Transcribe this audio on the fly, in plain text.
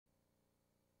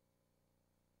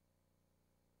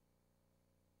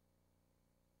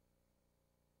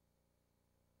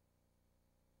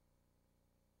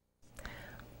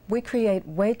We create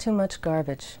way too much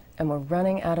garbage, and we're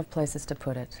running out of places to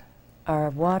put it. Our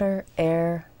water,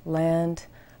 air, land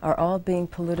are all being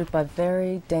polluted by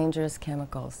very dangerous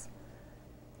chemicals.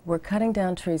 We're cutting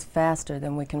down trees faster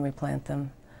than we can replant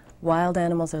them. Wild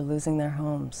animals are losing their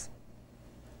homes.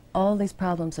 All these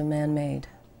problems are man-made,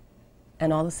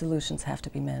 and all the solutions have to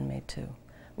be man-made too.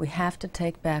 We have to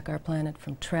take back our planet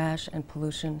from trash and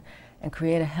pollution and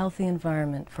create a healthy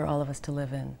environment for all of us to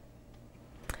live in.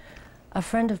 A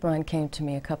friend of mine came to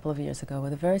me a couple of years ago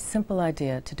with a very simple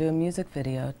idea to do a music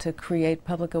video to create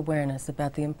public awareness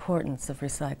about the importance of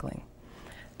recycling.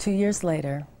 2 years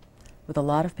later, with a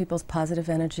lot of people's positive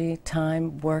energy,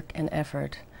 time, work, and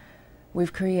effort,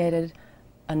 we've created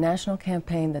a national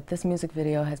campaign that this music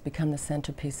video has become the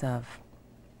centerpiece of.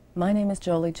 My name is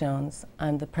Jolie Jones.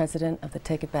 I'm the president of the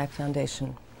Take It Back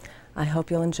Foundation. I hope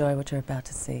you'll enjoy what you're about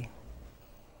to see.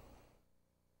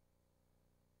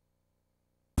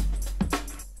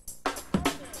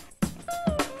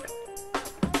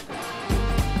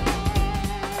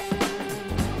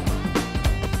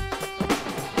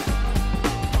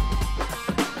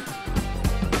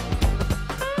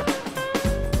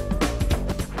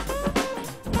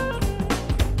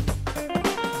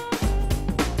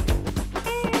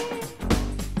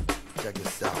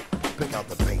 Pick out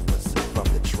the papers from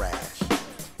the trash.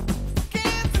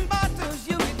 Cans and bottles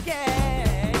you can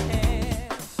cash.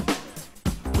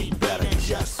 We better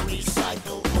just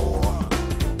recycle more.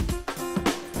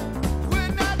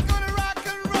 We're not gonna rock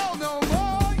and roll no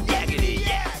more. Yakety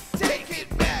yak, take it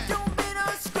back. Don't be no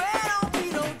square, don't be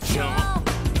no chump.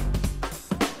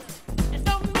 And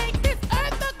don't make this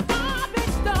earth a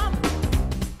garbage dump.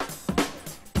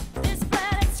 This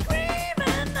planet's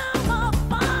screaming no more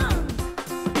fun.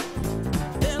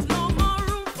 There's no more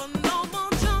room for no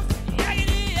more junk.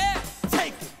 Yakety yak,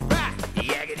 take it back.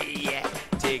 Yakety yak,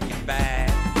 take it back.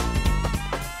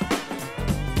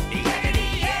 Yakety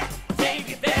yak, take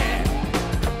it back.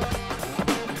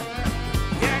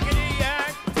 Yakety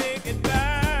yak, take it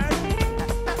back.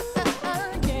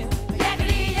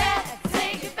 Yakety yak,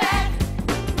 take it back.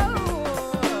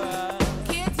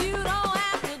 Kids, you don't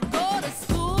have to go to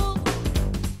school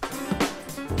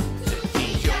to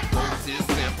teach your folks this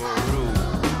simple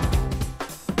rule.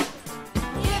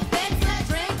 If it's a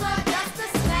drink or just a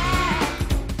snack,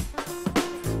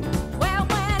 well,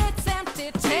 when it's empty,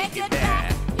 take it back.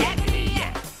 Yakety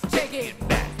yak, take it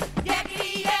back. Yakety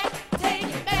yak, take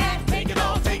it back. Take it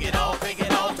all, take it all, take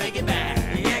it all, take it back.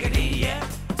 Yakety yak,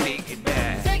 take it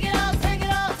back. Take it all, take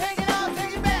it all, take it all,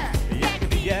 take it back.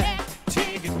 Yakety yak,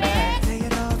 take it back. Take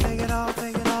it all, take it all,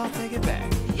 take it all, take it back.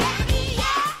 Yakety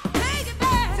yak, take it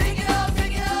back. Take it all,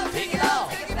 take it all, take it all,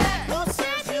 take it back. Who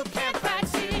says you can't back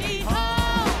City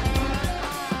Hall?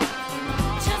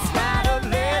 Just write a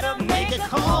letter, make a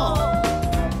call.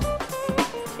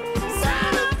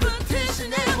 Sign a petition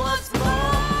and what's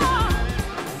more,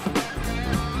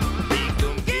 we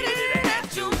gon' get it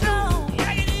at your door.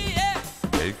 Yakety yak,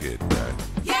 Take it back.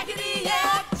 yakety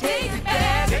yak, take it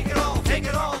back. Take it all, take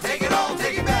it all, take it all,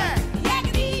 take it back.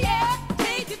 Yakety yak,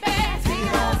 take it back. Take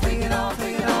it all, take it all,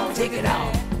 take it all, take it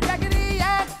all. Yakety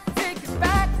yak, take it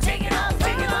back. Take it all,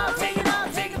 take it all, take it all,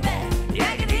 take it back.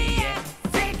 Yakety yak,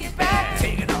 take it back.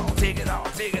 Take it all, take it all,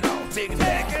 take it all, take it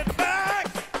back. Take it back.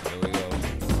 There we go.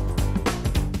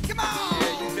 Come on.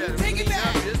 Yeah, you better Take it clean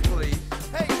back. up this place.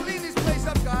 Hey, clean this place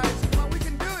up, guys. Come on, we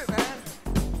can do it, man.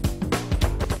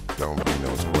 Don't be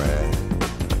no square.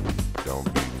 Don't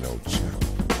be no chump.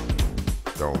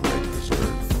 Don't make this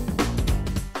earth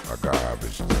a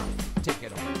garbage dump. Take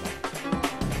it on.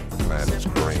 Planet's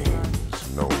green,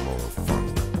 no more fun.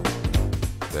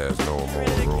 There's no more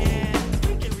room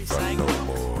for no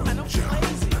more junk.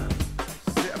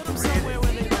 Somewhere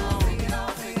where they belong.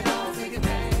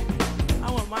 I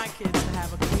want my kids to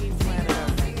have a clean planet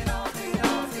Earth.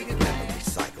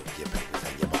 Recycle your papers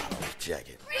and your bottles. Check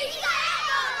it.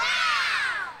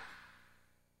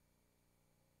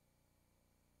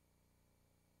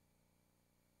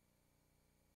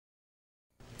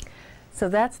 So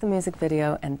that's the music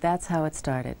video, and that's how it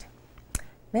started.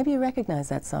 Maybe you recognize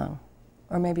that song,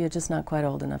 or maybe you're just not quite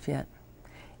old enough yet.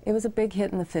 It was a big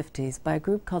hit in the 50s by a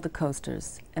group called the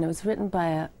Coasters, and it was written by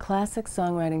a classic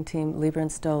songwriting team, Lieber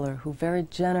and Stoller, who very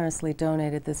generously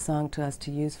donated this song to us to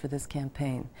use for this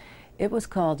campaign. It was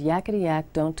called Yakety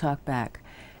Yak, Don't Talk Back,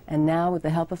 and now with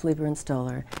the help of Lieber and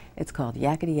Stoller, it's called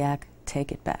Yakety Yak,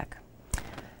 Take It Back.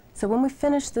 So when we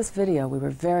finished this video, we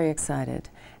were very excited,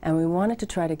 and we wanted to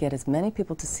try to get as many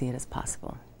people to see it as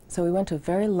possible. So we went to a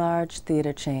very large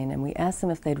theater chain, and we asked them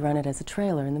if they'd run it as a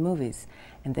trailer in the movies,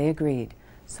 and they agreed.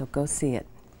 So go see it.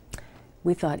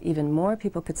 We thought even more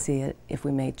people could see it if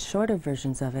we made shorter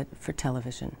versions of it for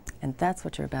television. And that's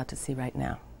what you're about to see right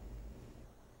now.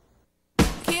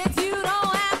 Kids, you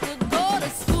don't have to go to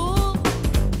school.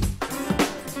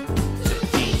 To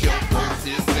teach your folks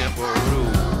this simple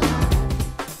rule.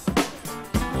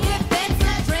 If it's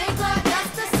a drink or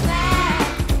just a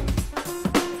snack,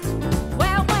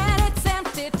 well, when it's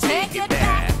empty, take it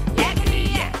back.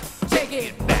 Yakety yak, take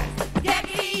it back.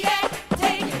 Yakety yak,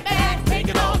 take it back. Take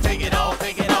it all, take it all,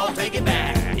 take it all, take it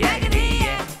back. Yakety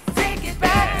yak, take it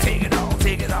back. Take it all,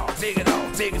 take it all, take it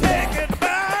all, take it back. Take it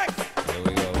back. There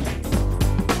we go.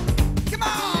 Come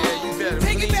on. Yeah, you better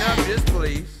clean up this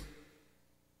place.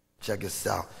 Check this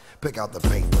out. Pick out the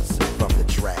papers from the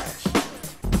trash.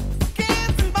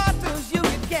 Cans and bottles you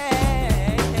can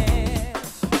cash.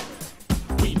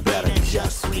 We better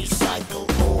just recycle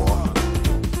or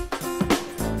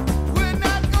We're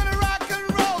not gonna rock and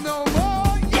roll no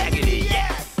more. Yakety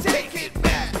yak, take it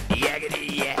back.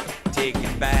 Yakety yak, take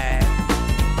it back.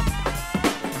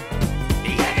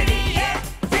 Yakety yak,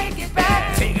 take it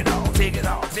back. Take it all, take it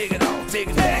all, take it all, take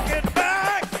it back. Take it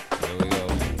back. There we go.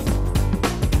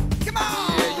 Come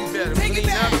on. Yeah, you better Take it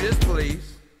clean up back. this place.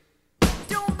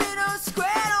 Don't be no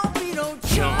square, don't be no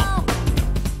chump.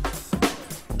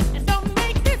 And don't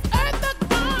make this earth a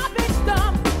garbage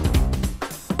dump.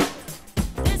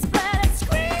 This planet's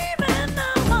screaming no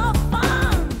more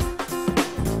fun.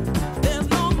 There's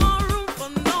no more room for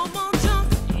no more junk.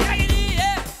 Yakety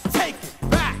yak, take it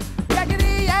back.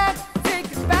 Yakety yak,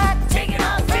 take it back. Take it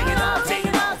all, take it all, take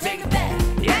it all, take it back.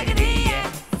 Yakety yak,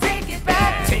 take it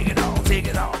back. Take it all, take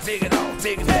it all, take it all,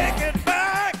 take it back. Take it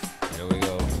back. There we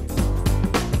go.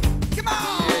 Come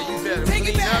on. Yeah, you better Take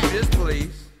it clean up back. this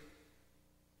place.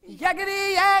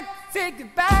 Yakety yak, take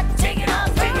it back. Take it all,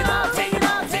 take it all, take it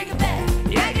all, take it back.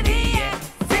 Yakety yak,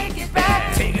 take it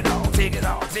back. Take it all, take it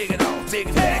all, take it all, take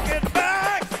it back. Take it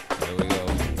back. There we go.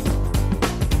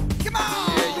 Come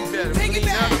on. Yeah, you better Take it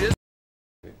clean up back. this.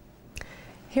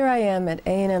 Here I am at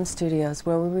A&M Studios,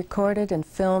 where we recorded and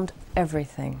filmed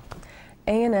everything.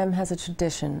 A&M has a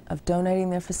tradition of donating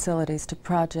their facilities to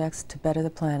projects to better the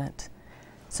planet.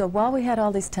 So while we had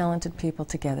all these talented people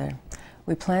together,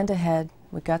 we planned ahead,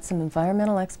 we got some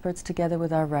environmental experts together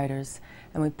with our writers,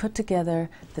 and we put together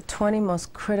the 20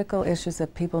 most critical issues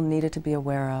that people needed to be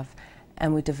aware of,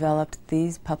 and we developed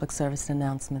these public service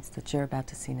announcements that you're about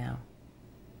to see now.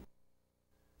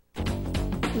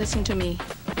 Listen to me.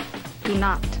 Do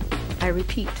not, I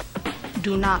repeat,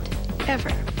 do not ever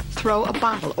throw a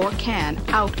bottle or can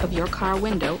out of your car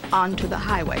window onto the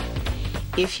highway.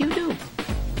 If you do,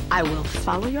 I will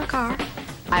follow your car,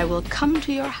 I will come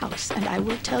to your house, and I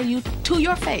will tell you to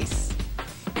your face,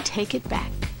 take it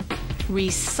back,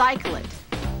 recycle it,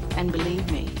 and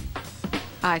believe me,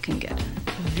 I can get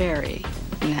very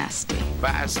nasty.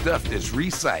 Buy stuff that's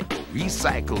recycled.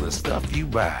 Recycle the stuff you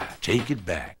buy. Take it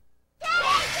back.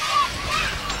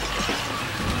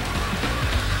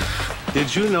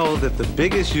 Did you know that the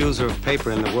biggest user of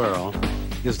paper in the world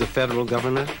is the federal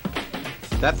government?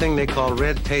 That thing they call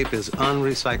red tape is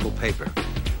unrecycled paper.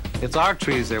 It's our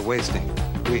trees they're wasting.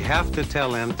 We have to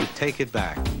tell them to take it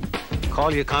back.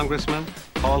 Call your congressman,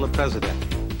 call the president.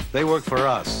 They work for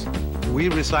us. We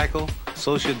recycle,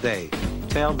 so should they.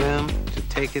 Tell them to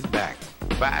take it back.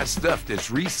 Buy stuff that's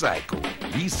recycled.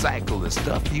 Recycle the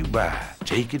stuff you buy.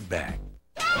 Take it back.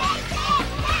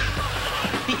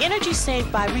 The energy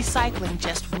saved by recycling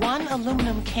just one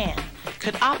aluminum can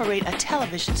could operate a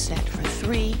television set for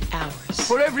 3 hours.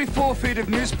 For every 4 feet of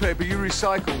newspaper you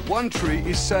recycle, 1 tree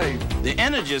is saved. The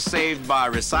energy saved by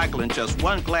recycling just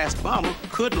 1 glass bottle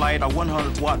could light a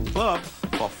 100-watt bulb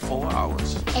for 4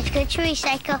 hours. It's good to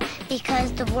recycle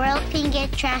because the world can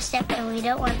get trashed up and we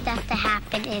don't want that to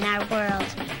happen in our world.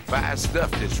 Buy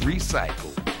stuff that's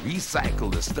recycled.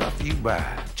 Recycle the stuff you buy.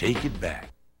 Take it back.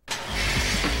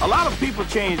 A lot of people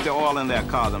change the oil in their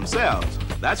car themselves.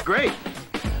 That's great.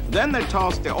 Then they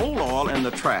toss the old oil in the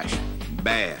trash.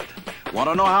 Bad. Want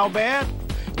to know how bad?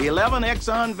 11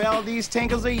 Exxon Valdez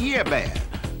tankers a year bad.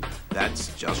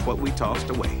 That's just what we tossed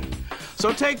away.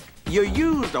 So take your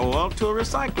used oil to a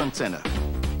recycling center.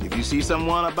 If you see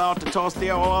someone about to toss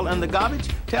their oil in the garbage,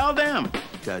 tell them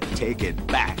to take it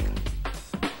back.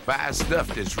 Buy stuff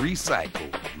that's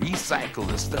recycled. Recycle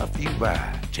the stuff you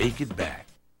buy. Take it back.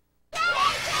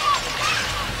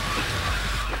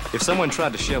 If someone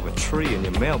tried to shove a tree in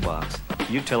your mailbox,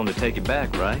 you'd tell them to take it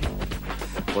back, right?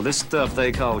 Well, this stuff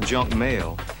they call junk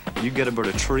mail, you get about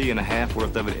 1.5 trees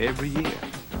worth of it every year.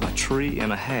 1.5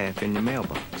 trees in your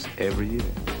mailbox every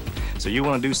year. So you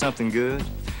want to do something good?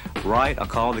 Write or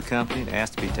call the company and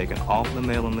ask to be taken off the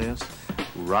mailing list.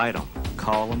 Write them,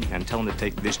 call them, and tell them to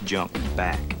take this junk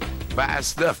back. Buy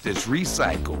stuff that's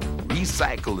recycled.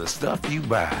 Recycle the stuff you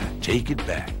buy. Take it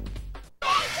back.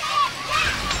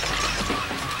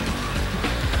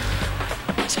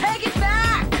 Take it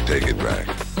back! Take it back.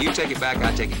 You take it back,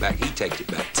 I take it back, he takes it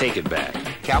back. Take it back.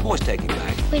 Cowboys take it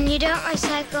back. When you don't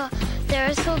recycle, the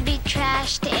earth will be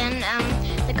trashed and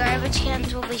the garbage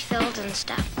cans will be filled and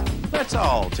stuff. Let's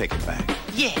all take it back.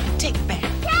 Yeah, take it back.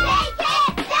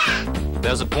 Take it back!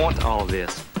 There's a point to all of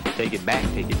this. Take it back,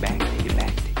 take it back, take it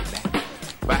back, take it back.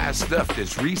 Buy stuff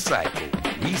that's recycled.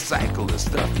 Recycle the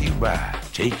stuff you buy.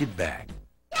 Take it back.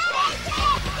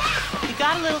 You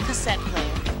got a little cassette player.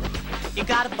 You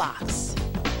got a box.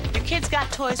 Your kids got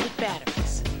toys with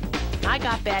batteries. I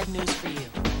got bad news for you.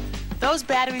 Those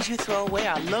batteries you throw away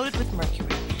are loaded with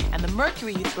mercury, and the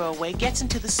mercury you throw away gets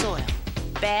into the soil.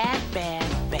 Bad, bad,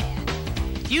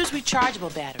 bad. Use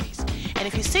rechargeable batteries. And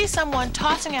if you see someone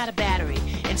tossing out a battery,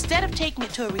 instead of taking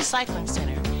it to a recycling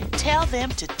center, tell them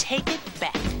to take it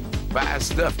back. Buy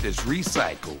stuff that's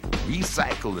recycled.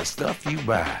 Recycle the stuff you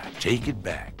buy. Take it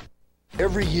back.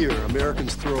 Every year,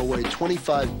 Americans throw away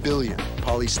 25 billion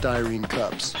polystyrene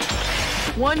cups.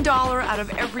 $1 out of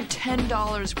every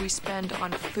 $10 we spend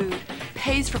on food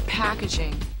pays for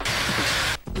packaging.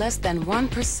 Less than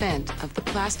 1% of the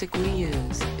plastic we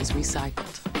use is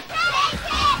recycled.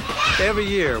 Every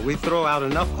year, we throw out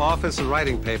enough office and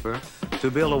writing paper to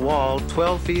build a wall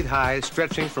 12 feet high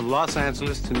stretching from Los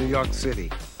Angeles to New York City.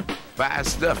 Buy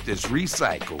stuff that's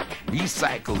recycled.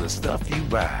 Recycle the stuff you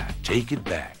buy. Take it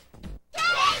back.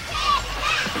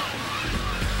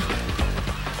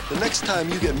 The next time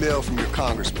you get mail from your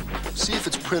congressman, see if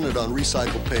it's printed on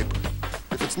recycled paper.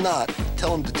 If it's not,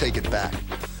 tell him to take it back.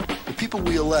 The people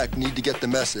we elect need to get the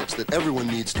message that everyone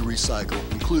needs to recycle,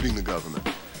 including the government.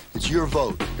 It's your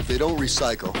vote. If they don't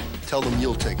recycle, tell them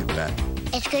you'll take it back.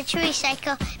 It's good to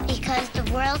recycle because the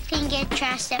world can get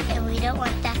trashed up and we don't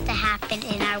want that to happen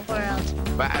in our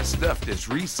world. Buy stuff that's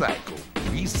recycled.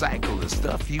 Recycle the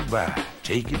stuff you buy.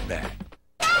 Take it back.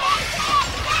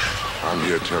 I'm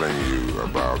here telling you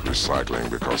about recycling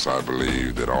because I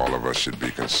believe that all of us should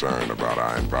be concerned about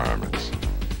our environments.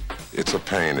 It's a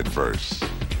pain at first,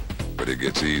 but it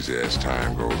gets easier as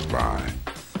time goes by.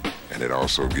 And it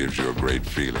also gives you a great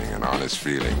feeling, an honest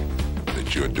feeling,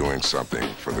 that you're doing something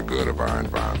for the good of our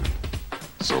environment.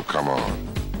 So come on,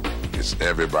 it's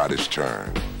everybody's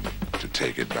turn to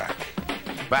take it back.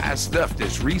 Buy stuff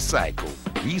that's recycled.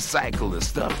 Recycle the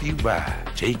stuff you buy.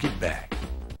 Take it back.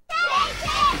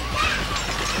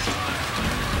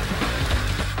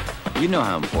 You know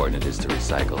how important it is to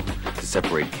recycle, to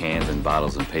separate cans and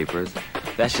bottles and papers.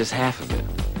 That's just half of it.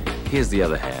 Here's the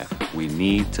other half. We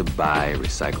need to buy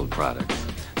recycled products.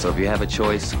 So if you have a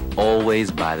choice, always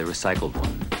buy the recycled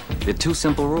one. There are two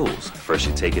simple rules. First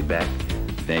you take it back,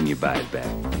 then you buy it back.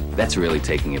 That's really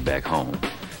taking it back home.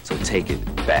 So take it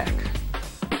back.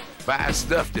 Buy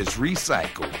stuff that's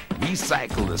recycled.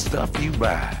 Recycle the stuff you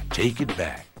buy. Take it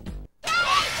back.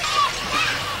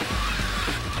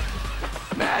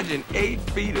 Imagine 8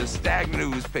 feet of stacked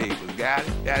newspapers, got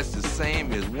it? That's the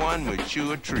same as one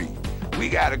mature tree. We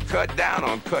gotta cut down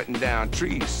on cutting down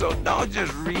trees, so don't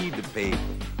just read the paper.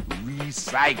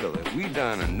 Recycle it. We've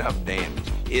done enough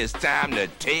damage. It's time to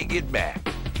take it back.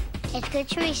 It's good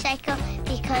to recycle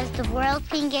because the world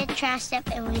can get trashed up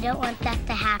and we don't want that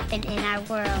to happen in our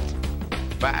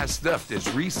world. Buy stuff that's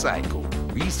recycled.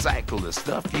 Recycle the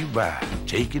stuff you buy.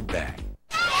 Take it back.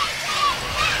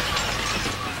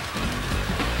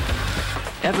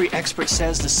 Every expert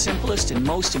says the simplest and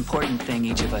most important thing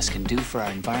each of us can do for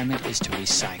our environment is to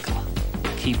recycle.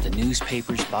 Keep the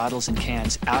newspapers, bottles, and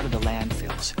cans out of the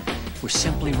landfills. We're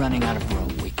simply running out of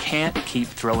room. We can't keep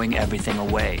throwing everything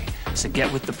away. So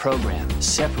get with the program.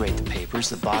 Separate the papers,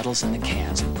 the bottles, and the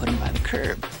cans and put them by the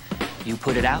curb. You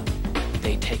put it out,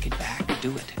 they take it back.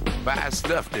 Do it. Buy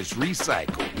stuff that's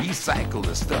recycled. Recycle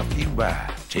the stuff you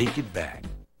buy. Take it back.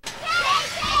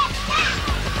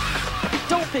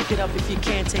 Don't pick it up if you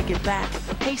can't take it back.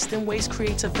 Haste and waste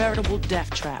creates a veritable death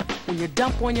trap. When you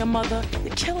dump on your mother,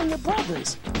 you're killing your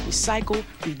brothers. Recycle,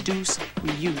 reduce,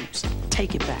 reuse.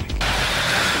 Take it back.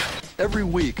 Every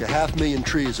week, 500,000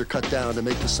 trees are cut down to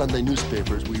make the Sunday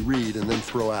newspapers we read and then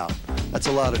throw out. That's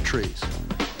a lot of trees.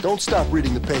 Don't stop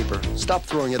reading the paper. Stop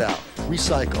throwing it out.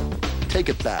 Recycle. Take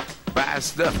it back. Buy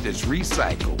stuff that's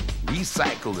recycled.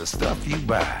 Recycle the stuff you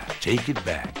buy. Take it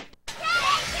back.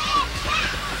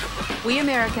 We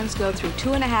Americans go through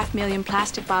 2.5 million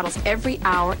plastic bottles every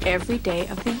hour, every day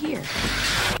of the year.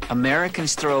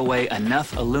 Americans throw away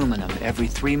enough aluminum every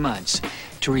 3 months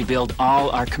to rebuild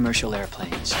all our commercial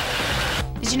airplanes.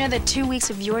 Did you know that 2 weeks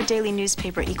of your daily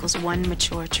newspaper equals 1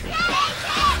 mature tree?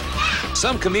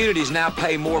 Some communities now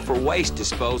pay more for waste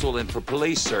disposal than for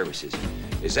police services.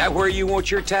 Is that where you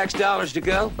want your tax dollars to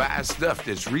go? Buy stuff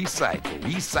that's recycled.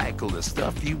 Recycle the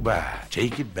stuff you buy.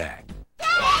 Take it back.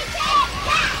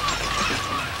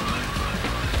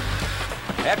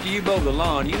 After you mow the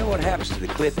lawn, you know what happens to the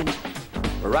clippings?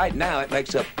 Well, right now, it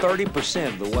makes up 30%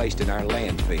 of the waste in our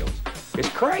landfills. It's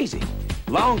crazy.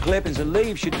 Lawn clippings and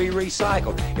leaves should be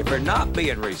recycled. If they're not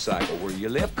being recycled where you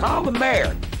live, call the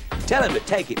mayor. Tell him to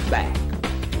take it back.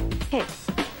 Hey,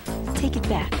 take it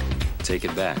back. Take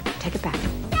it back. Take it back.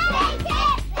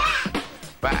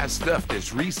 Buy stuff that's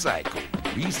recycled.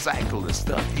 Recycle the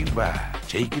stuff you buy.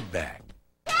 Take it back.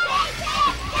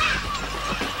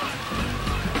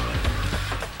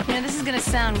 You know, this is gonna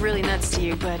sound really nuts to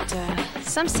you, but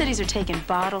some cities are taking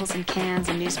bottles and cans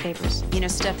and newspapers, you know,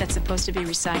 stuff that's supposed to be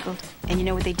recycled, and you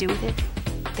know what they do with it?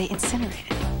 They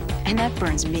incinerate it. And that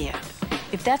burns me up.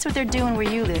 If that's what they're doing where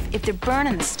you live, if they're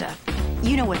burning the stuff,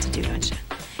 you know what to do, don't you?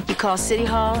 You call City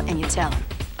Hall and you tell them,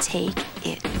 take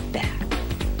it back.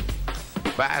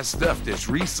 Buy stuff that's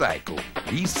recycled.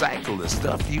 Recycle the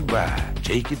stuff you buy.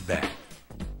 Take it back.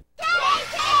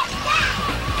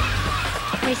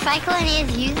 Recycling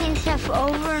is using stuff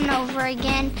over and over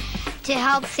again to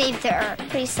help save the earth.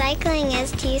 Recycling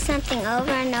is to use something over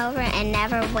and over and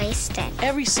never waste it.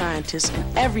 Every scientist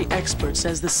and every expert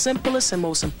says the simplest and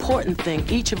most important thing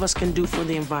each of us can do for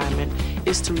the environment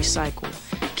is to recycle.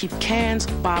 Keep cans,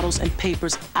 bottles, and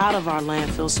papers out of our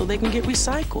landfills so they can get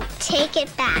recycled. Take it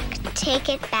back. Take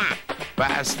it back.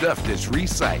 Buy stuff that's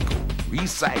recycled.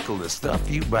 Recycle the stuff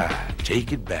you buy.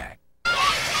 Take it back.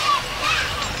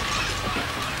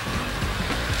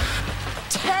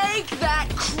 Take that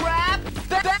crap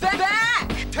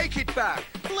back! Take it back.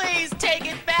 Please take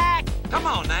it back! Come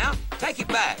on now, take it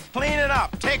back. Clean it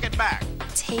up. Take it back.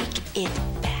 Take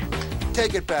it back.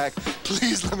 Take it back.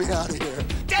 Please let me out of here.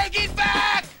 Take it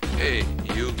back! Hey,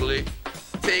 Ugly,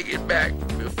 take it back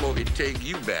before we take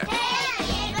you back.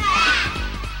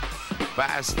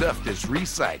 Buy stuff that's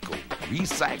recycled.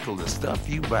 Recycle the stuff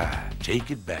you buy. Take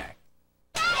it back.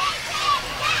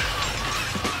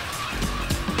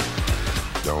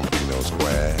 Don't be no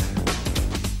square.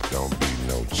 Don't be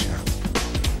no chump.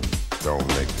 Don't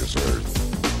make this earth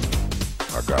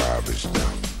a garbage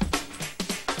dump.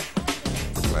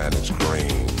 The planet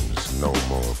screams no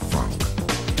more funk.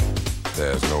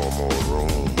 There's no more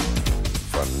room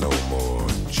for no more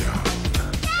junk.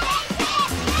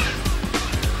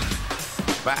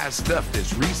 Buy stuff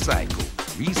that's recycled.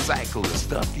 Recycle the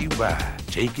stuff you buy.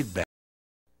 Take it back.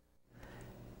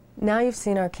 Now you've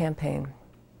seen our campaign.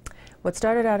 What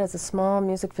started out as a small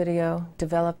music video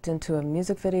developed into a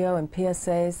music video and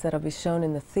PSAs that'll be shown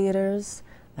in the theaters,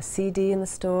 a CD in the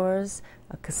stores,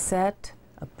 a cassette,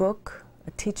 a book,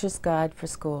 a teacher's guide for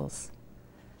schools.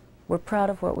 We're proud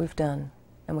of what we've done,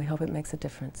 and we hope it makes a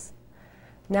difference.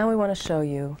 Now we want to show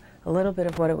you a little bit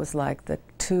of what it was like the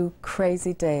 2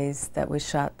 crazy days that we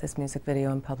shot this music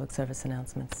video and public service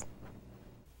announcements.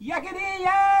 Yakety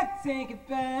yak, take it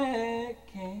back.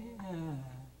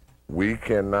 We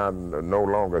cannot no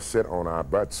longer sit on our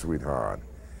butts, sweetheart,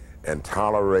 and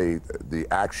tolerate the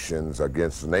actions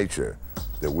against nature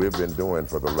that we've been doing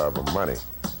for the love of money.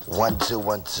 1, 2,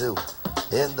 1, 2.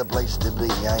 In the place to be,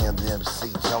 I am the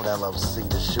MC, Tone LOC,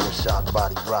 the sure shot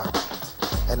body rock.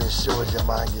 And as sure as your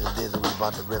mind gets dizzy, we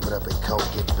about to rip it up and cold,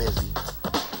 get busy.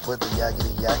 Put the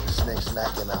yakety yak, the snake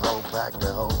snack, and the whole pack, the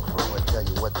whole crew, and tell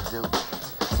you what to do.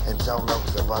 And Tone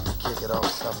Loke's about to kick it off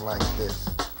something like this.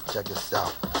 Check this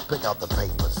out. Pick out the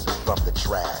papers from the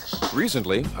trash.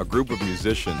 Recently, a group of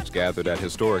musicians gathered at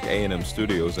historic A&M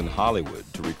Studios in Hollywood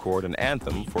to record an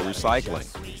anthem for recycling.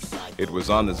 It was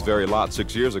on this very lot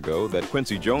 6 years ago that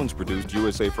Quincy Jones produced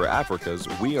USA for Africa's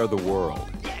We Are the World.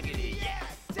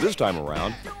 This time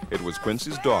around, it was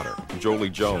Quincy's daughter, Jolie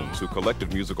Jones, who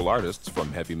collected musical artists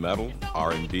from heavy metal,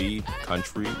 R&B,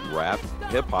 country, rap,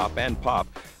 hip-hop, and pop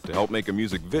to help make a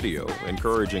music video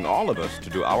encouraging all of us to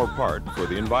do our part for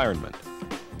the environment.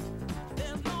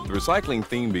 The recycling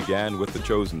theme began with the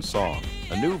chosen song,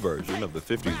 a new version of the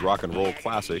 50s rock and roll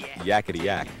classic Yakety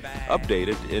Yak,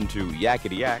 updated into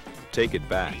Yakety Yak, Take It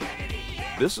Back.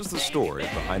 This is the story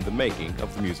behind the making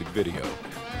of the music video.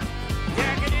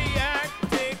 Yakety yak,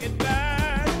 take it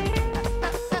back.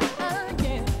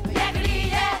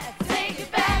 Yakety yak, take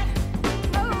it back.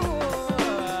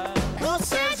 Who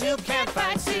says you can't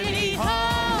fight City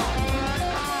Hall?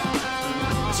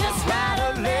 Just write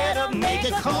a letter, make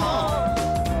a call.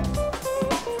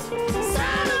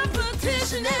 Sign a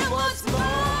petition and what's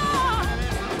more,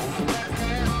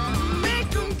 make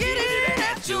them get it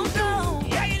at your door.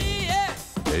 Yakety yak.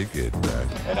 Take it back.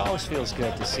 It always feels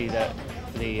good to see that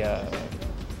the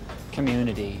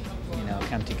community, you know,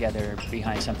 come together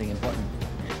behind something important.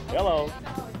 Hello.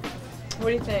 What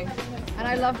do you think? And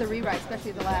I love the rewrite,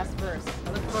 especially the last verse.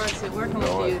 I look forward to working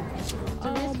with you.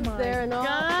 Denise was there and all. It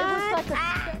was like a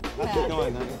How's it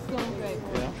going, honey? It's going great.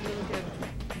 Yeah. Really good.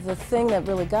 The thing that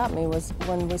really got me was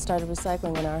when we started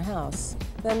recycling in our house.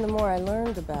 Then the more I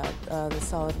learned about the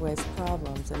solid waste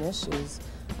problems and issues,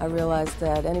 I realized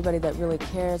that anybody that really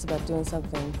cares about doing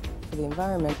something for the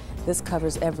environment, this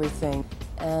covers everything.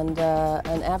 And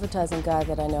an advertising guy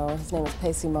that I know, his name is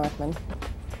Pacey Markman,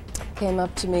 came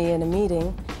up to me in a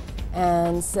meeting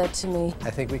and said to me, I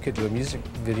think we could do a music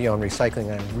video on recycling,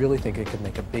 and I really think it could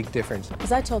make a big difference.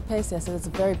 Because I told Pacey, I said, it's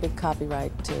a very big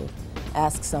copyright to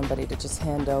ask somebody to just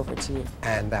hand over to you.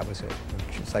 And that was it.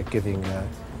 It's like giving a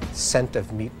scent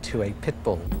of meat to a pit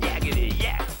bull. Yakety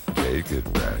yak. Take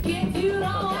it back. If you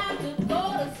don't have to go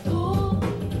to school,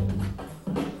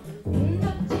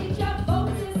 the teacher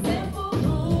folks is simple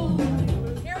rule.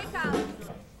 Here he comes.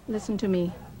 Listen to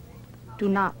me. Do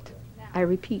not, I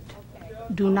repeat,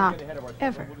 do not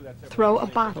ever throw a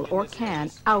bottle or can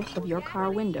out of your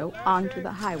car window onto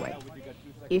the highway.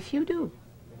 If you do,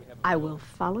 I will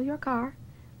follow your car,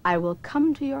 I will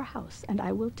come to your house, and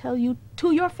I will tell you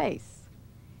to your face,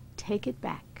 take it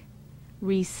back,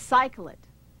 recycle it,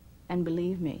 and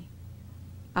believe me,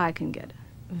 I can get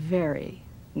very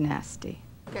nasty.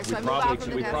 Okay,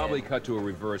 We probably cut to a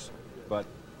reverse, but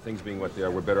things being what they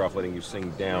are, we're better off letting you sing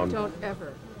down. Don't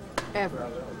ever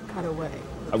cut away.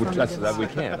 That's that we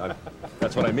can't.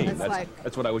 That's what I mean. It's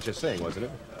That's what I was just saying, wasn't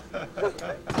it?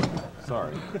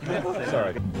 Sorry.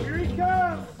 Sorry. Here he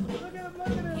comes. Look at him, look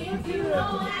at him. If you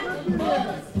don't have to go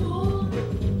to school,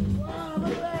 wow,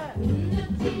 look at that.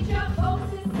 The teacher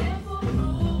folks is simple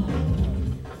rule.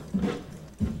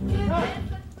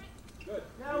 Good.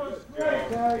 That was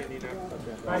great,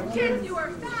 guys. Kids, you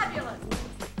are fabulous.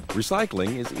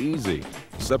 Recycling is easy.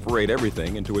 Separate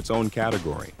everything into its own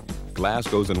category. Glass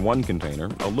goes in one container,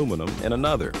 aluminum in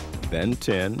another, then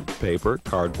tin, paper,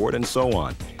 cardboard, and so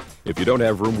on. If you don't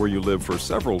have room where you live for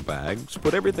several bags,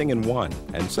 put everything in one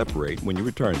and separate when you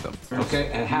return them. Okay,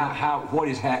 and what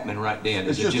is happening right then?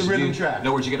 It's just a rhythm track. In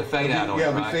other words, you get a fade out on it,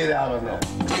 Yeah, we right? fade out on that.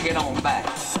 Take it on back.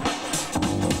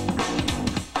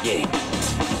 Yeah.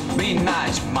 Be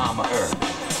nice, Mama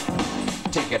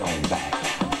Earth. Take it on back.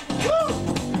 Woo!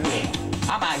 Yeah.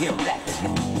 I'm out here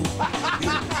rapping.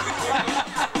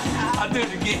 I'll do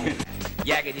it again.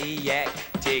 Yakety yak,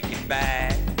 take it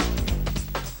back.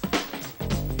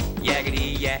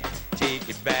 Yakety yak, take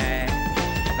it back.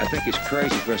 I think it's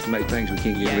crazy for us to make things we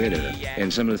can't get rid of.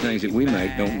 And some of the things that we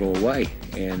make don't go away.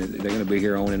 And they're going to be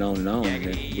here on and on and on. And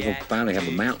we're going to finally have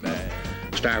a mountain of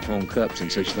styrofoam cups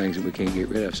and such things that we can't get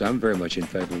rid of. So I'm very much in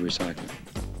favor of recycling.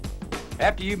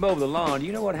 After you mow the lawn,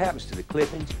 you know what happens to the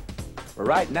clippings? Well,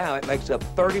 right now, it makes up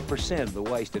 30% of the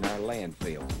waste in our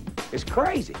landfill. It's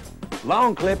crazy.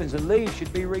 Lawn clippings and leaves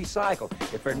should be recycled.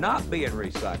 If they're not being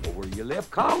recycled where you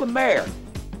live, call the mayor.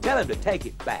 Tell him to take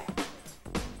it back.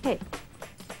 Hey,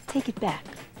 take it back.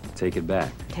 Take it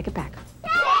back. Take it back.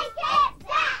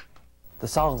 The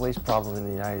solid waste problem in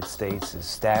the United States is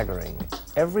staggering.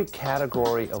 Every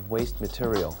category of waste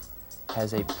material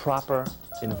has a proper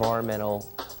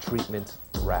environmental treatment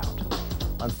route.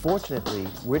 Unfortunately,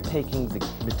 we're taking the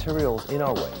materials in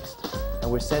our waste and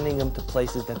we're sending them to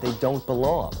places that they don't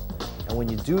belong. And when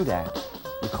you do that,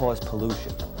 you cause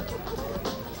pollution.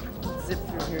 Zip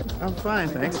through here. I'm fine,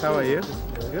 thanks. How are you?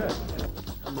 Good.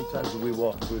 How many times have we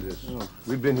walked through this?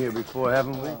 We've been here before,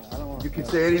 haven't we? You can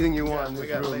say anything you want in this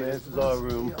room, man. This is our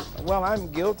room. Well,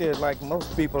 I'm guilty, like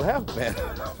most people have been,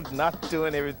 not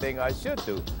doing everything I should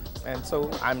do. And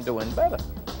so I'm doing better.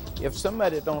 If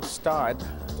somebody don't start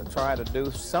to try to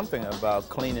do something about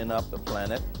cleaning up the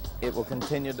planet, it will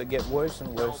continue to get worse and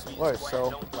worse and worse.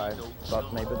 So I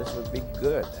thought maybe this would be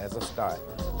good as a start.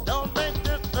 Don't make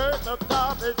this earth a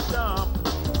garbage dump.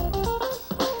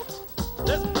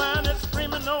 This planet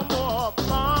screaming no more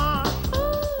fun.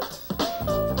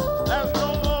 There's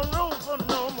no more room for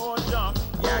no more junk.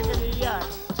 Yakety yak,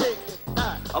 take it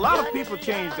back. A lot of people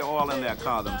change the oil in their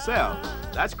car themselves.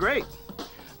 That's great.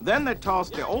 Then they toss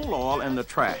the old oil in the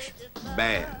trash.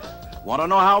 Bad. Want to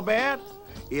know how bad?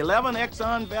 11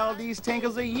 Exxon Valdez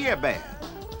tankers a year bad.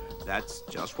 That's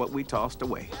just what we tossed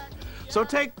away. So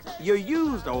take your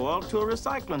used oil to a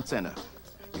recycling center.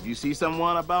 If you see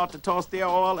someone about to toss their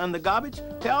oil in the garbage,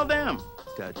 tell them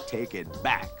to take it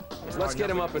back. So let's get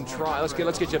him up and try. Let's get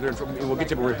you up there, and we'll get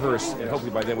you to rehearse, and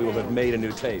hopefully by then we will have made a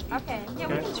new tape. Okay. Yeah,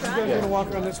 we can You try. guys want to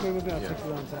walk around this way with me? I'll take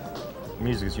you around town.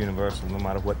 Music is universal, no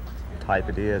matter what type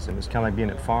it is, and it's kind of like being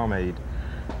at Farm Aid.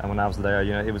 And when I was there,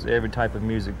 you know, it was every type of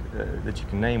music that you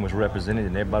can name was represented,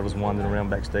 and everybody was wandering around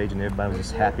backstage, and everybody was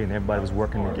just happy, and everybody was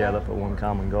working together for one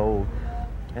common goal.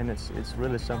 And it's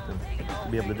really something to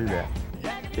be able to do that.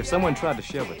 If someone tried to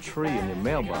shove a tree in your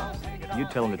mailbox,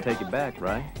 you'd tell them to take it back,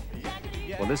 right?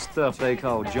 Well, this stuff they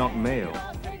call junk mail,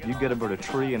 you get about 1.5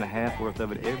 trees worth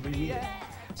of it every year.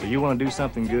 So you want to do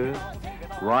something good?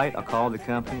 Write or call the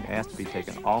company and ask to be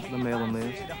taken off the mailing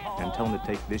list and tell them to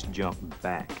take this junk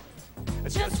back.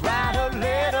 Just write a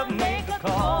letter, make a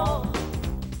call.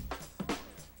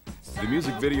 The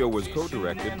music video was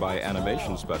co-directed by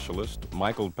animation specialist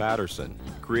Michael Patterson,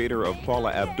 creator of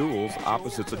Paula Abdul's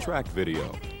Opposites Attract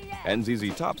video, and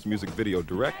ZZ Top's music video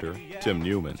director, Tim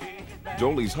Newman.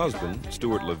 Jolie's husband,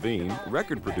 Stuart Levine,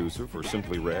 record producer for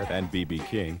Simply Red and B.B.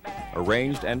 King,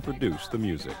 arranged and produced the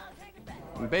music.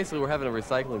 And basically, we're having a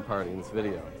recycling party in this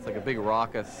video. It's like a big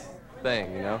raucous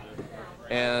thing, you know?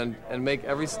 And make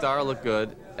every star look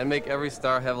good, and make every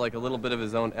star have like a little bit of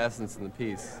his own essence in the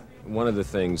piece. One of the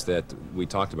things that we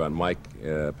talked about, Mike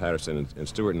Patterson and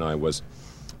Stuart and I, was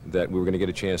that we were going to get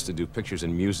a chance to do pictures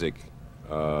and music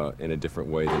in a different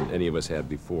way than any of us had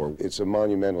before. It's a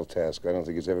monumental task. I don't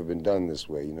think it's ever been done this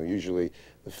way. You know, usually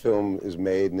the film is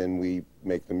made and then we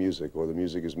make the music, or the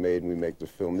music is made and we make the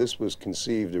film. This was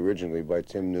conceived originally by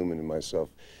Tim Newman and myself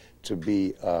to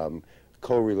be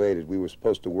co-related. We were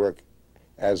supposed to work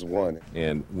as one.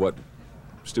 And what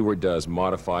Stuart does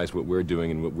modifies what we're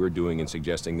doing, and what we're doing and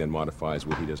suggesting then modifies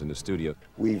what he does in the studio.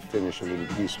 We finish a little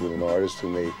piece with an artist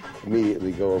and they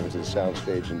immediately go over to the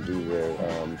soundstage and do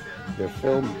their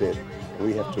film bit.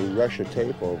 We have to rush a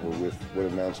tape over with what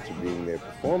amounts to being their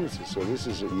performances. So this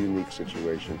is a unique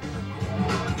situation.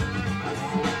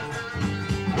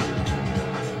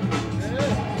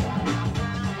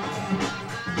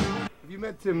 Have you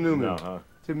met Tim Newman? No, huh?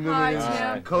 Tim Newman Hi, is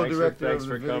Tim. co-director Thanks of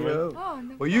for the coming. video. Oh,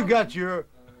 no Well, you got your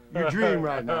dream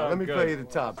right now. Let me Good. play you the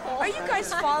top. Are you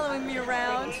guys following me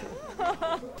around?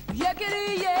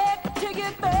 Yakety yak, take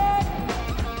it back.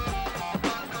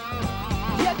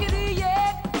 Yakety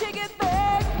yak, take it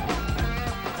back.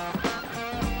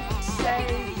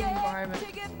 Save the environment.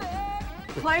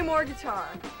 Play more guitar.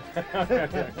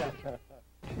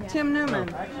 Tim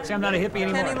Newman. See, I'm not a hippie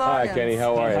anymore. Kenny Hi, Kenny.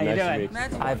 How are you? How you Nice to doing?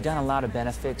 meet you. I've done a lot of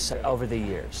benefits over the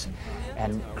years,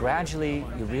 and gradually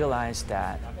you realize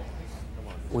that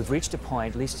we've reached a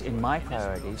point, at least in my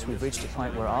priorities, we've reached a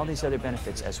point where all these other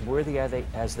benefits, as worthy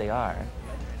as they are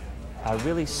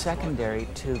really secondary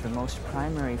to the most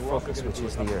primary focus, which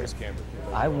is the earth.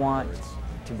 I want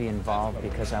to be involved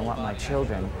because I want my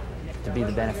children to be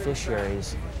the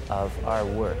beneficiaries of our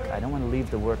work. I don't want to leave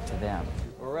the work to them.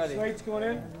 We're ready. Slates going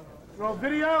in. Throw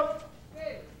video.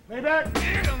 Playback.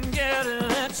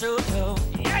 Yakety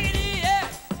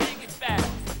yak, take it back.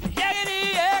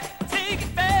 Yakety yak, take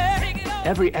it back. Take it off.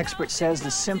 Every expert says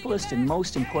the simplest and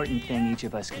most important thing each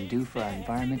of us can do for our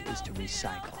environment is to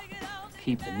recycle.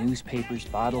 Keep the newspapers,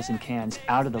 bottles, and cans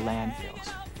out of the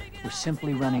landfills. We're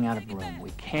simply running out of room.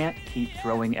 We can't keep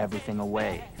throwing everything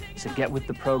away. So get with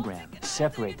the program.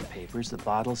 Separate the papers, the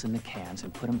bottles, and the cans,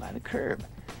 and put them by the curb.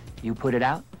 You put it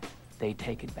out, they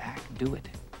take it back. Do it.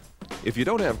 If you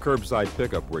don't have curbside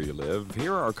pickup where you live,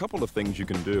 here are a couple of things you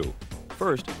can do.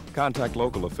 First, contact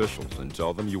local officials and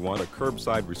tell them you want a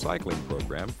curbside recycling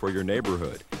program for your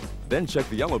neighborhood. Then check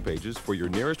the yellow pages for your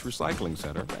nearest recycling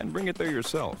center and bring it there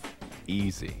yourself.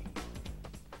 Easy.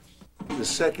 The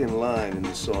second line in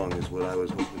the song is what I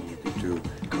was hoping you could do,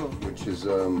 which is,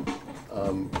 what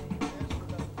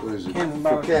is it?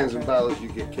 For cans and bottles, you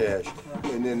get cash.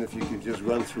 And then if you could just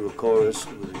run through a chorus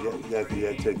with Yakety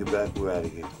Yak, take it back, we're out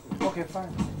of here. Okay,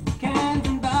 fine. Cans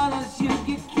and dollars, you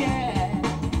get cash.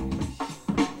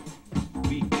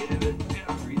 We give it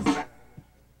every sack.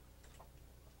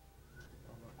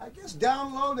 I guess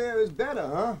down low there is better,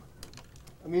 huh?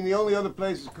 I mean, the only other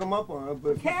place is come up on it,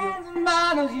 but Cans and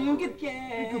bottles, you get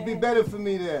cash. it could be better for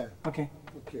me there. Okay.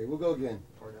 Okay, we'll go again.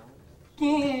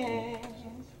 Cash.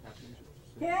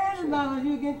 Cans and bottles,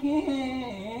 you get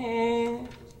cash.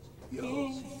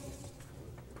 Cash.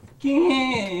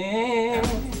 Cash.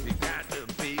 We got the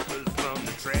papers from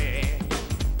the trash.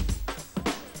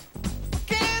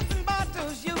 Cans and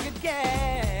bottles, you get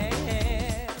cash.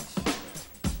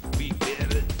 We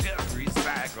better just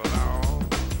recycle all.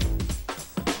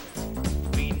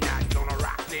 We not gonna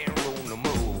rock and roll no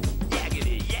more.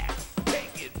 Yakety yak,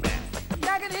 take it back.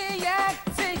 Yakety yak,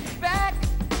 take it back,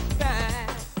 back.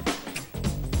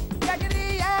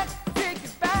 Yakety yak, take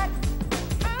it back.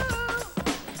 Oh.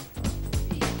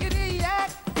 Yakety yak,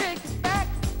 take it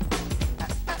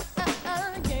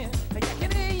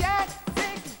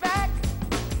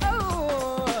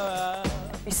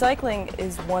Recycling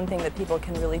is one thing that people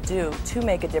can really do to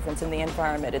make a difference in the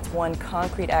environment. It's one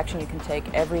concrete action you can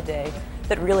take every day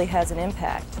that really has an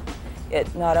impact.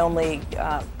 It not only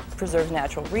preserves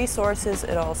natural resources,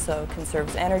 it also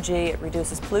conserves energy, it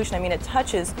reduces pollution. I mean, it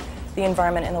touches the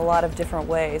environment in a lot of different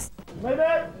ways.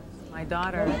 My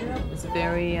daughter is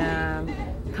very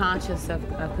conscious of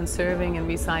conserving and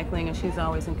recycling, and she's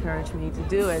always encouraged me to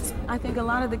do it. I think a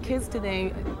lot of the kids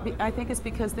today, I think it's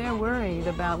because they're worried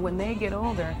about when they get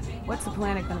older, what's the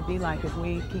planet going to be like if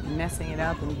we keep messing it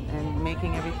up and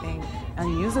making everything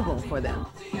unusable for them.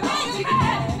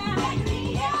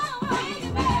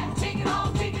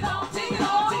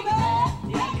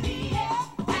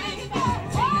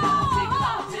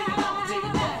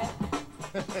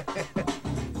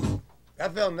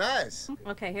 That felt nice.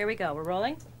 Okay, here we go. We're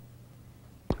rolling.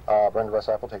 Brenda West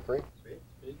Apple, take 3.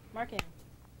 Marking.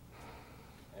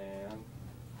 And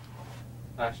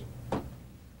action.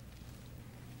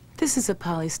 This is a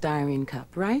polystyrene cup,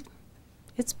 right?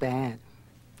 It's bad.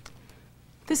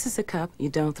 This is a cup you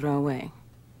don't throw away.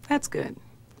 That's good.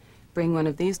 Bring one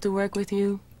of these to work with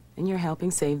you, and you're helping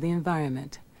save the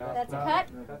environment. That's a cut.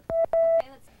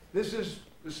 This is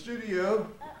the studio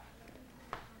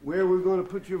where we're going to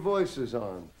put your voices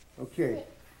on. Okay,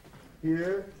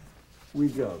 here we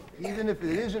go. Even if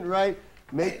it isn't right,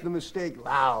 make the mistake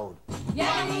loud.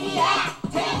 Yakety yak,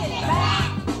 take it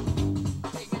back.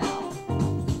 Take it off.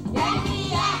 Yakety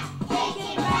yak,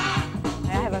 take it back. I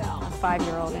have a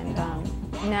 5-year-old, and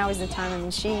now is the time. I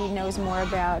mean, she knows more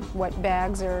about what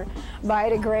bags are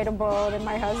biodegradable than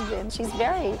my husband. She's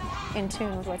very in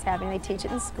tune with what's happening. They teach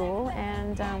it in school,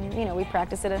 and you know, we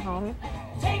practice it at home.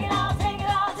 Take it off, take it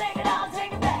off, take it off,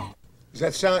 take it back. Does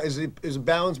that sound, is the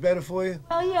balance better for you?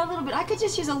 Oh yeah, a little bit. I could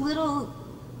just use a little,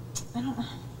 I don't know.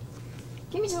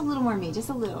 Give me just a little more meat, just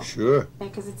a little. Sure.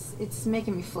 Because it's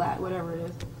making me flat, whatever it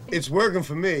is. It's working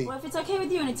for me. Well, if it's okay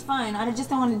with you and it's fine, I just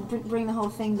don't want to bring the whole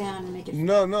thing down and make it.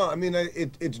 No, I mean,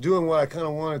 it's doing what I kind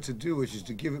of wanted to do, which is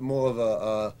to give it more of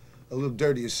a little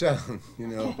dirtier sound, you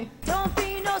know. Okay. Don't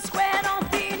be no square, don't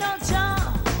be no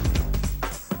chump.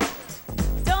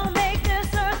 Don't make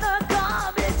this earth a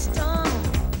garbage dump.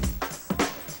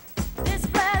 This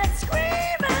planet's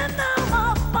screaming no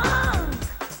more fun.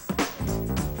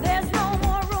 There's no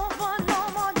more room for no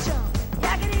more junk.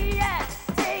 Yakety yak,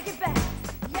 take it back.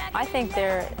 I think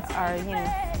there are, you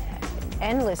know,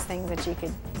 endless things that you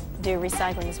could do.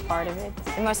 Recycling is part of it.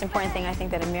 The most important thing I think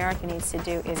that America needs to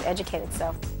do is educate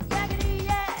itself. Yakety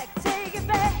yak, take it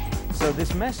back. So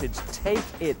this message, take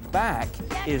it back,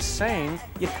 is saying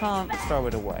you can't throw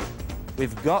it away.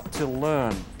 We've got to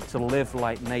learn to live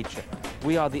like nature.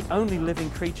 We are the only living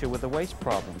creature with a waste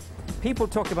problem. People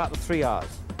talk about the 3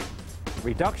 R's: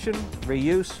 reduction,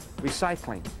 reuse,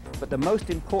 recycling. But the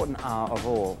most important R of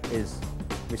all is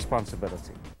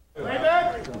responsibility. Pump it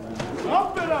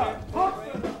up! Pump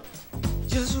it up!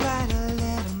 Just write a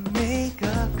letter, make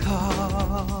a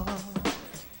call.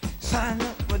 Sign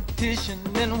a petition,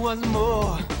 and what's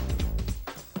more,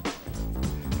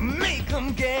 make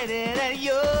them get it at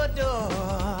your door.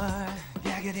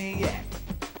 Yakety yak.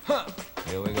 Huh.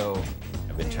 Here we go.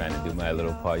 I've been trying to do my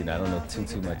little part. You know, I don't know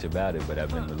too much about it, but I've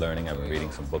been learning. I've been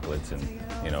reading some booklets and,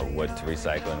 you know, what to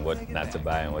recycle and what not to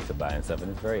buy and what to buy and stuff.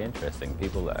 And it's very interesting.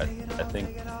 People, I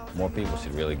think more people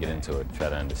should really get into it, try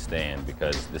to understand,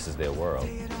 because this is their world.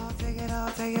 Take it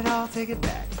all, take it all, take it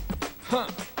back. Huh.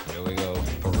 Here we go.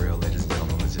 For real, ladies and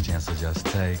gentlemen, it's a chance to just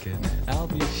take it. I'll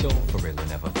be sure for real and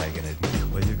never faking it.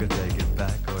 Well, you can take it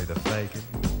back or either fake it.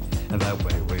 And that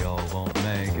way we all won't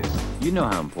make it. You know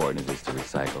how important it is to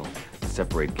recycle, to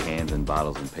separate cans and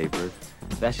bottles and papers.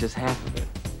 That's just half of it.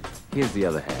 Here's the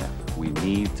other half. We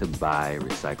need to buy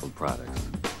recycled products.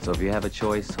 So if you have a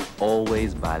choice,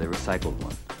 always buy the recycled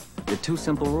one. There are 2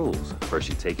 simple rules. First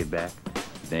you take it back,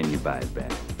 then you buy it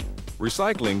back.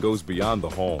 Recycling goes beyond the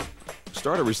home.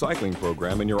 Start a recycling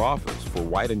program in your office for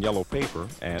white and yellow paper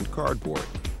and cardboard.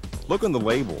 Look on the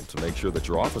label to make sure that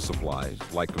your office supplies,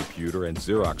 like computer and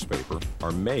Xerox paper,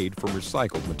 are made from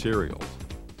recycled materials.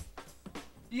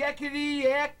 Yakety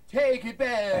yak, take it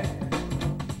back.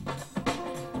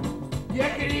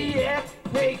 Yakety yak,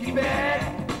 take it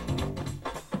back.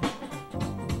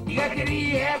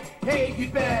 Yakety yak, take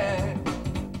it back.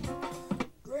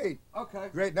 Great. Okay.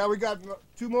 Great. Now we got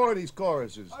 2 more of these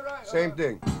choruses. All right, Same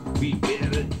thing. We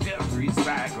better just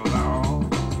recycle all.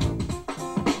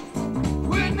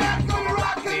 We're not gonna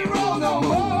rock and roll no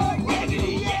more.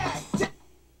 Yakety yak.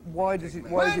 Why is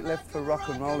it left for rock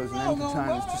and rollers and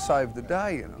entertainers to save the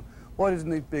day, you know? Why doesn't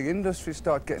these big industries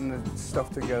start getting the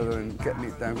stuff together and getting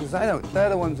it down? Because they're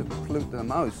the ones that pollute the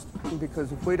most.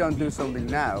 Because if we don't do something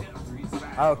now,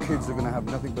 our kids are going to have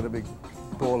nothing but a big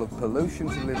ball of pollution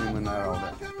to live in when they're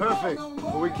older. Perfect.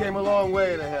 Well, we came a long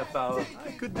way in a half hour.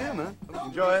 Good deal, man.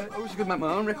 Enjoy it? I wish I could make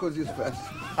my own records this fast.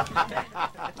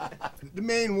 The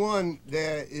main one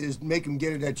there is make him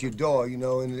get it at your door, you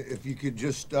know, and if you could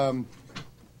just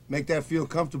make that feel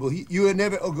comfortable. You are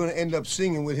never going to end up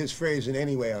singing with his phrasing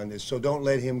anyway on this, so don't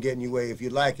let him get in your way. If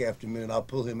you'd like, after a minute, I'll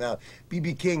pull him out.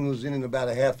 B.B. King, who's in about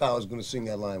a half hour, is going to sing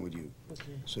that line with you.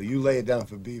 Okay. So you lay it down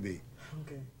for B.B.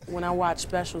 Okay. When I watch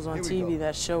specials on TV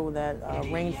that show that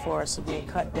rainforests are being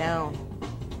cut down,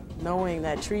 knowing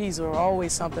that trees are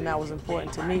always something that was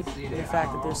important to me, the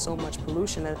fact that there's so much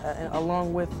pollution,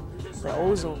 along with the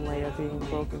ozone layer being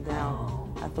broken down,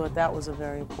 I thought that was a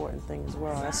very important thing as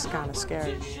well. That's kind of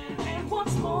scary.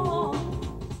 Once more,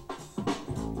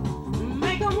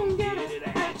 make 'em get it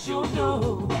at your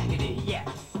door. Yakety yak,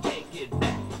 take it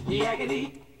back.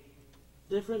 Yakety.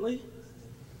 Differently?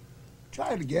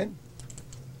 Try it again.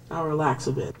 I'll relax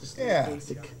a bit. Just Yeah.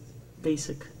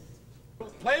 Basic.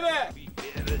 Playback! We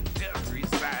better just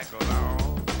recycle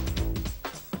on.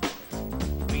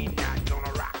 We not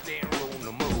gonna rock and roll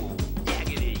no more.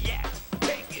 Yakety yak,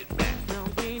 take it back.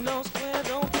 Don't be no square,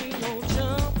 don't be no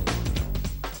jump.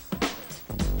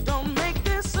 Don't make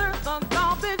this earth a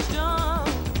garbage dump.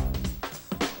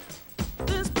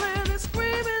 This planet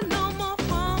screaming no more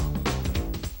fun.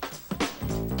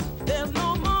 There's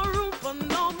no more room for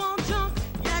no more junk.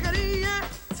 Yakety yak,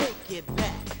 take it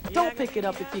back. Don't pick it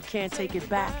up if you can't take it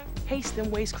back. Haste and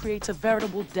waste creates a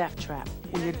veritable death trap.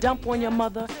 When you dump on your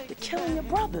mother, you're killing your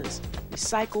brothers.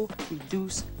 Recycle,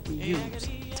 reduce, reuse.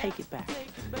 Take it back.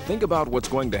 Think about what's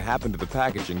going to happen to the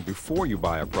packaging before you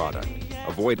buy a product.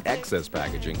 Avoid excess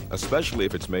packaging, especially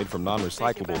if it's made from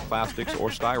non-recyclable plastics or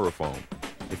styrofoam.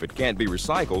 If it can't be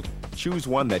recycled, choose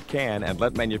one that can and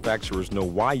let manufacturers know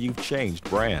why you've changed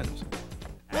brands.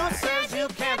 Who says you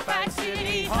can't find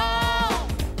City Hall?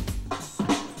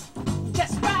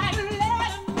 Just write a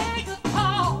letter, make a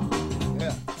call.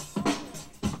 Yeah.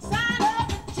 Sign a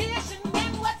petition,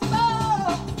 and what's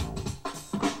more?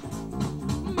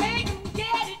 Make 'em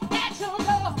get it at your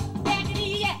door.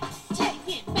 Yakety yak,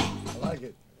 take it back. I like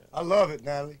it. I love it,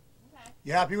 Natalie. Okay.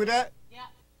 You happy with that?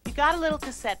 You got a little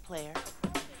cassette player.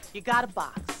 You got a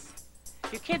box.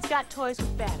 Your kids got toys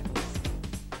with batteries.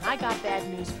 And I got bad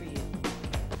news for you.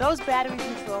 Those batteries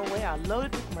you throw away are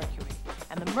loaded with mercury.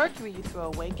 And the mercury you throw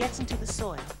away gets into the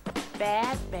soil.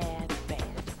 Bad, bad, bad.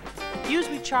 Use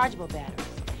rechargeable batteries.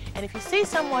 And if you see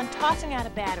someone tossing out a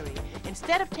battery,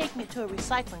 instead of taking it to a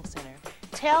recycling center,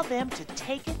 tell them to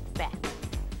take it back.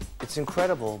 It's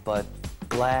incredible, but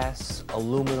glass,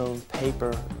 aluminum,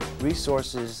 paper,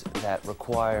 resources that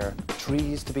require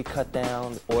trees to be cut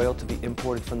down, oil to be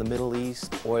imported from the Middle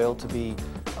East, oil to be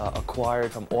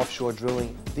acquired from offshore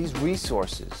drilling, these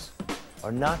resources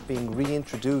are not being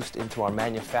reintroduced into our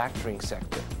manufacturing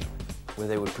sector, where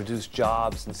they would produce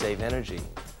jobs and save energy,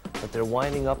 but they're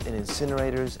winding up in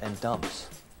incinerators and dumps.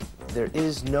 There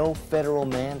is no federal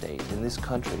mandate in this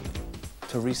country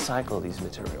to recycle these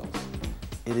materials.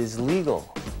 It is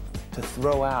legal to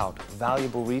throw out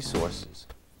valuable resources.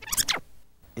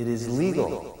 It is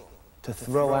legal to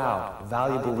throw out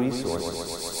valuable resources.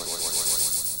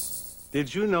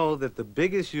 Did you know that the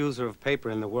biggest user of paper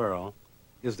in the world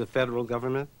is the federal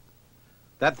government?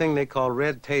 That thing they call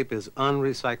red tape is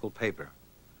unrecycled paper.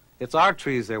 It's our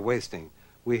trees they're wasting.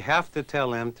 We have to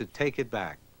tell them to take it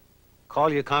back.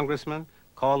 Call your congressman,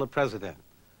 call the president.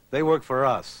 They work for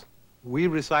us. We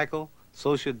recycle,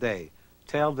 so should they.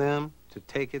 Tell them to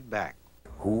take it back.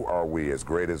 Who are we, as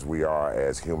great as we are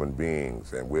as human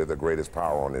beings, and we're the greatest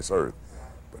power on this earth,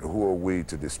 but who are we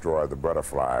to destroy the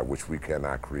butterfly which we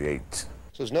cannot create?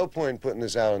 So there's no point in putting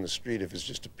this out on the street if it's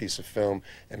just a piece of film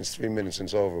and it's 3 minutes and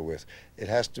it's over with. It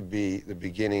has to be the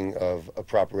beginning of a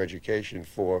proper education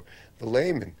for the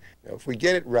layman. Now, if we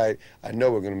get it right, I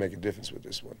know we're going to make a difference with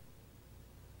this one.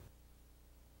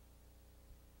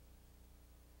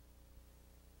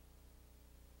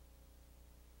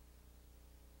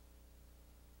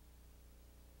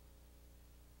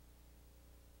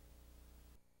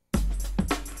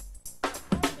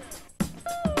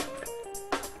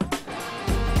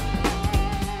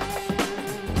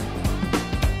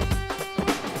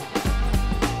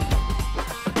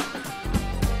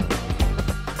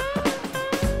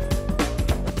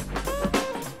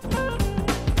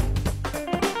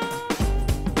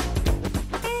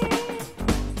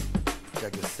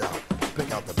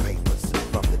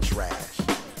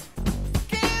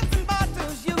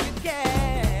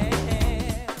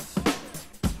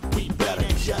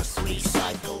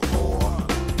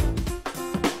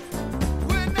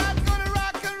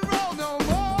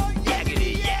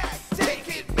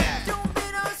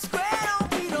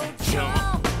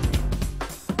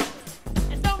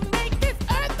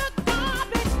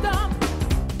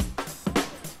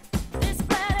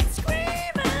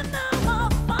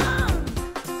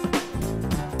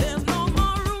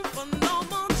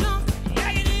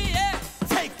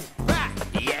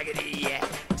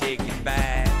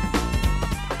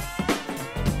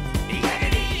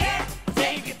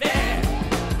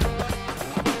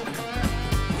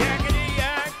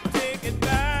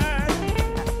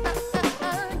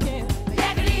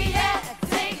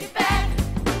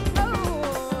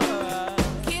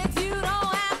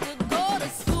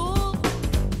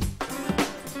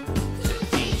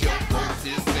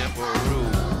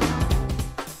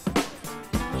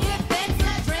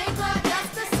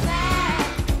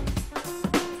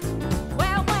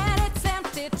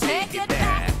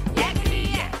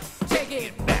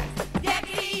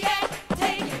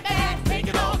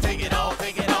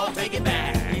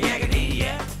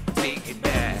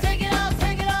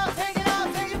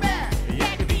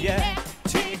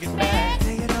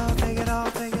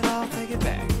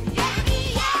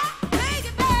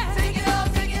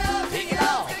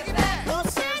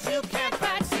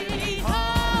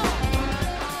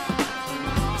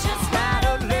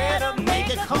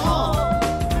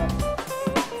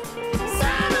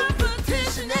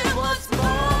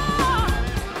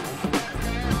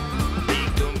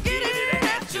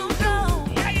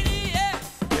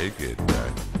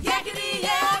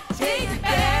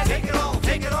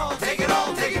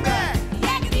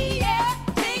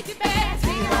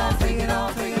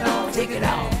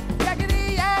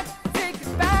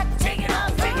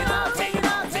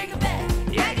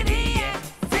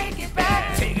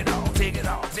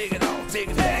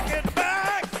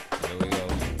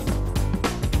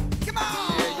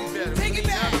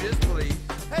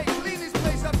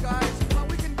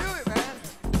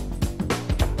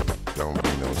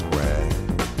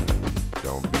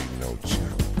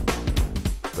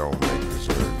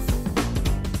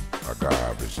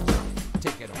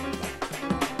 Take it on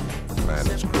back.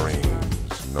 Managed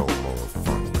grains, no more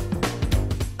funk.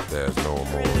 There's no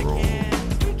more room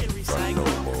for no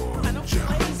more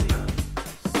junk.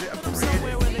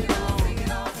 Somewhere where they belong.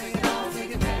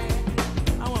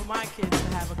 I want my kids to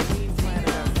have a clean planet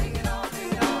Earth.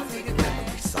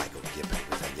 Recycle your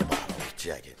papers and your bottles.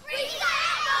 Check it.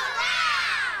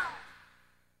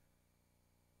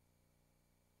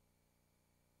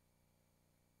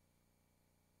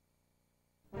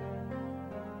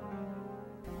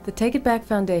 The Take It Back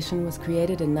Foundation was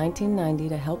created in 1990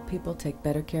 to help people take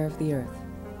better care of the earth.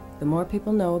 The more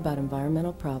people know about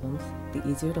environmental problems, the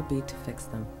easier it'll be to fix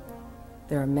them.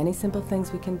 There are many simple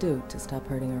things we can do to stop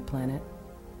hurting our planet.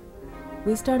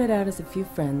 We started out as a few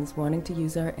friends wanting to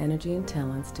use our energy and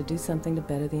talents to do something to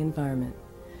better the environment.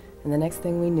 And the next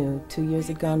thing we knew, 2 years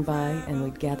had gone by and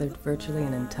we'd gathered virtually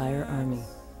an entire army.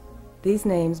 These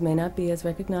names may not be as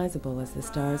recognizable as the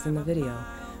stars in the video,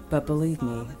 but believe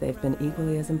me, they've been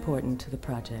equally as important to the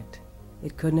project.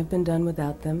 It couldn't have been done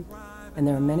without them, and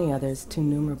there are many others too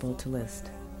numerable to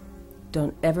list.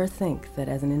 Don't ever think that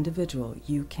as an individual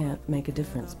you can't make a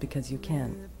difference, because you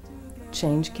can.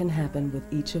 Change can happen with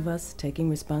each of us taking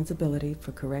responsibility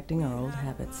for correcting our old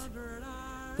habits.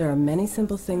 There are many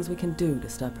simple things we can do to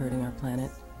stop hurting our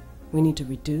planet. We need to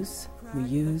reduce,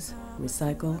 reuse,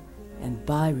 recycle, and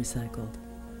buy recycled.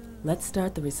 Let's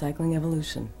start the recycling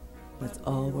evolution. Let's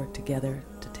all work together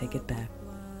to take it back.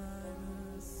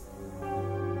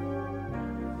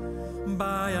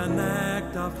 By an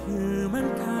act of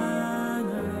human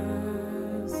kindness,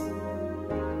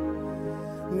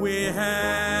 we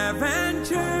have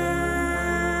entered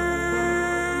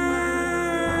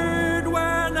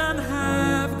where none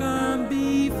have gone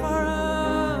before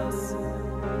us.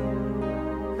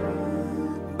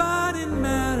 But in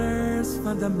matters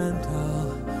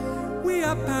fundamental, we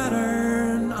are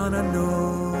patterned on a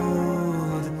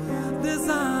node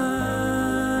design.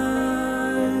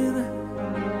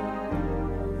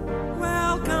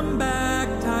 Welcome back,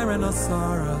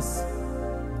 Tyrannosaurus.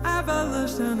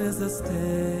 Evolution is a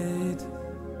state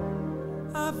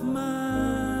of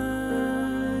mind.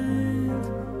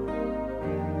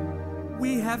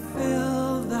 We have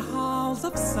filled the halls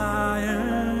of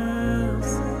science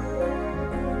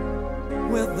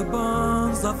with the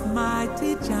bones of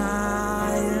mighty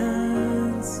giants.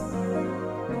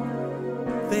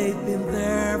 They've been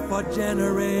there for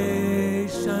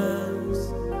generations,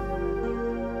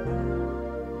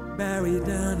 buried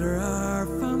under our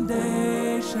foundations.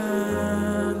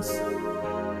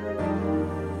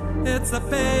 It's a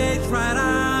page right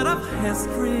out of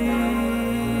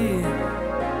history.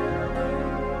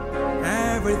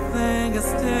 Everything is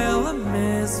still a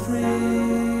mystery,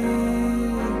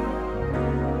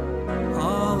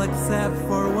 except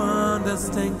for one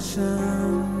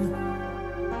distinction.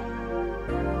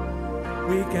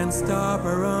 We can stop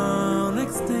our own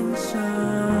extinction.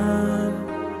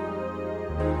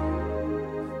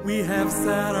 We have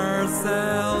set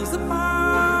ourselves apart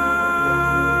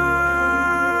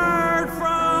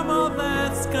from all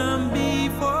that's come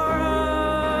before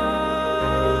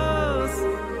us.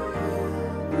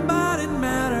 But it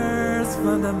matters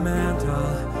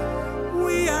fundamental.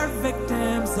 We are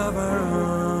victims of our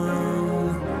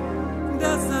own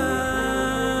design.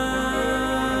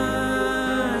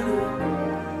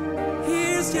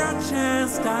 Here's your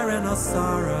chance,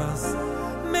 Tyrannosaurus.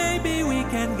 Maybe we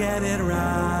can get it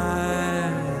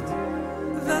right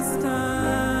this time.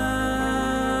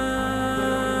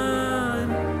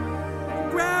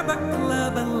 Grab a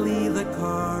club and lead the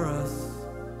chorus.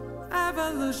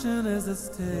 Evolution is a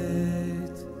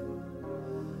state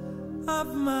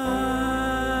of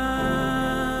mind.